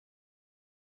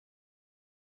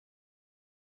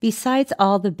Besides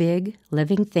all the big,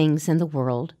 living things in the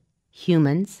world,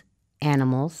 humans,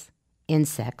 animals,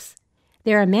 insects,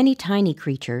 there are many tiny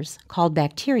creatures, called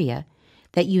bacteria,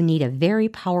 that you need a very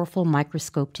powerful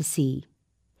microscope to see.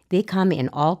 They come in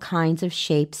all kinds of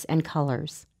shapes and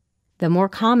colors. The more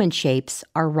common shapes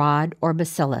are rod or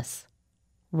bacillus,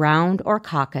 round or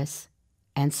coccus,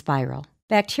 and spiral.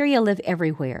 Bacteria live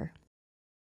everywhere.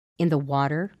 In the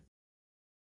water,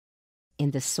 in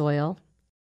the soil,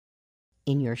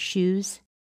 in your shoes,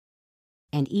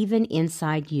 and even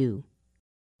inside you.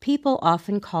 People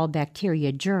often call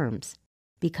bacteria germs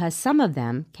because some of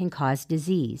them can cause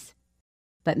disease,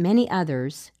 but many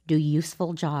others do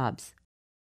useful jobs.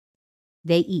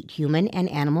 They eat human and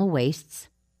animal wastes,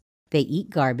 they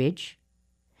eat garbage,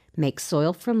 make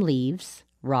soil from leaves,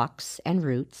 rocks, and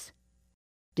roots,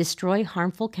 destroy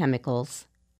harmful chemicals,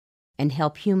 and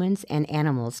help humans and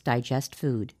animals digest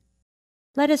food.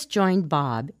 Let us join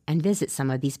Bob and visit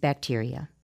some of these bacteria.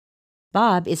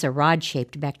 Bob is a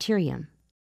rod-shaped bacterium.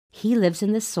 He lives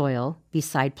in the soil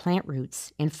beside plant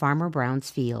roots in Farmer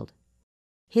Brown's field.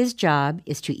 His job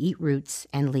is to eat roots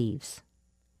and leaves.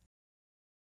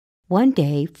 One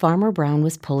day, Farmer Brown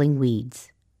was pulling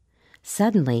weeds.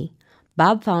 Suddenly,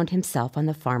 Bob found himself on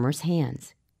the farmer's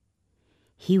hands.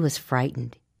 He was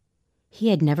frightened. He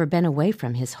had never been away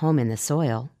from his home in the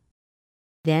soil.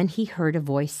 Then he heard a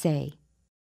voice say,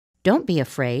 "Don't be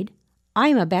afraid. I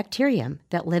am a bacterium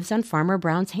that lives on Farmer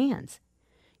Brown's hands.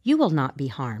 You will not be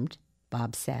harmed,"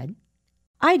 Bob said.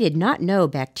 "I did not know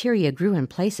bacteria grew in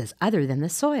places other than the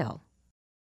soil,"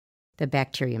 the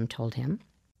bacterium told him.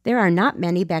 "There are not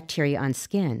many bacteria on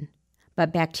skin,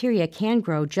 but bacteria can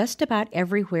grow just about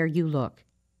everywhere you look.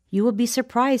 You will be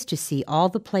surprised to see all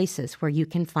the places where you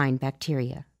can find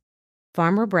bacteria."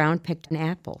 Farmer Brown picked an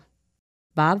apple.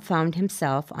 Bob found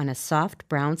himself on a soft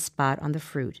brown spot on the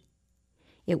fruit.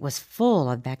 It was full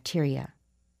of bacteria.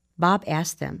 Bob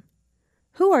asked them,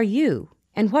 "Who are you,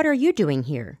 and what are you doing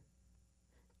here?"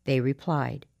 They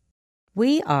replied,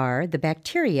 "We are the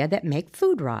bacteria that make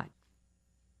food rot."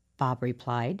 Bob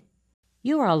replied,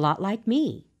 "You are a lot like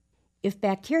me. If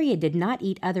bacteria did not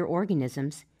eat other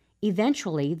organisms,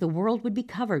 eventually the world would be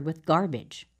covered with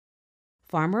garbage."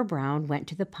 Farmer Brown went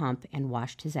to the pump and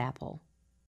washed his apple.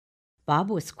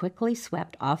 Bob was quickly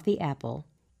swept off the apple,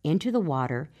 into the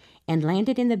water, and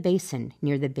landed in the basin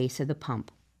near the base of the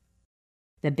pump.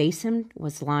 The basin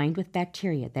was lined with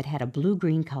bacteria that had a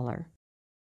blue-green color.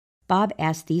 Bob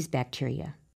asked these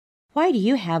bacteria, "Why do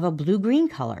you have a blue-green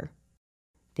color?"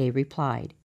 They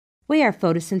replied, "We are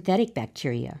photosynthetic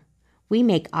bacteria. We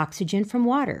make oxygen from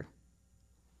water."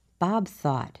 Bob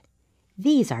thought,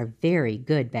 "These are very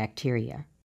good bacteria."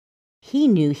 He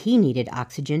knew he needed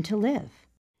oxygen to live.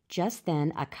 Just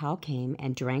then a cow came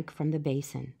and drank from the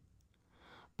basin.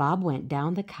 Bob went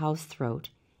down the cow's throat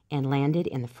and landed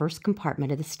in the first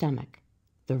compartment of the stomach,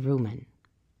 the rumen.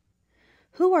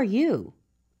 "Who are you?"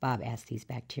 Bob asked these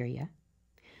bacteria.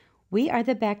 "We are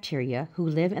the bacteria who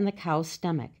live in the cow's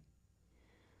stomach.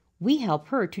 We help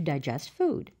her to digest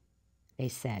food," they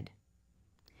said.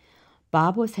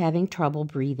 Bob was having trouble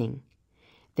breathing.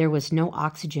 There was no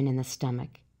oxygen in the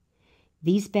stomach.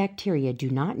 These bacteria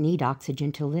do not need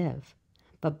oxygen to live,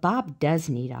 but Bob does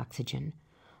need oxygen.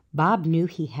 Bob knew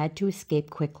he had to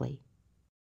escape quickly.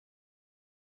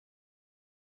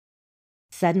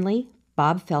 Suddenly,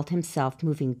 Bob felt himself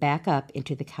moving back up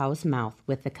into the cow's mouth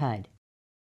with the cud.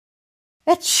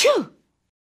 Achoo!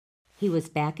 He was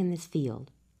back in this field.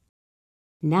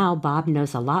 Now Bob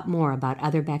knows a lot more about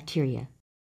other bacteria.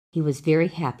 He was very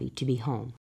happy to be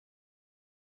home.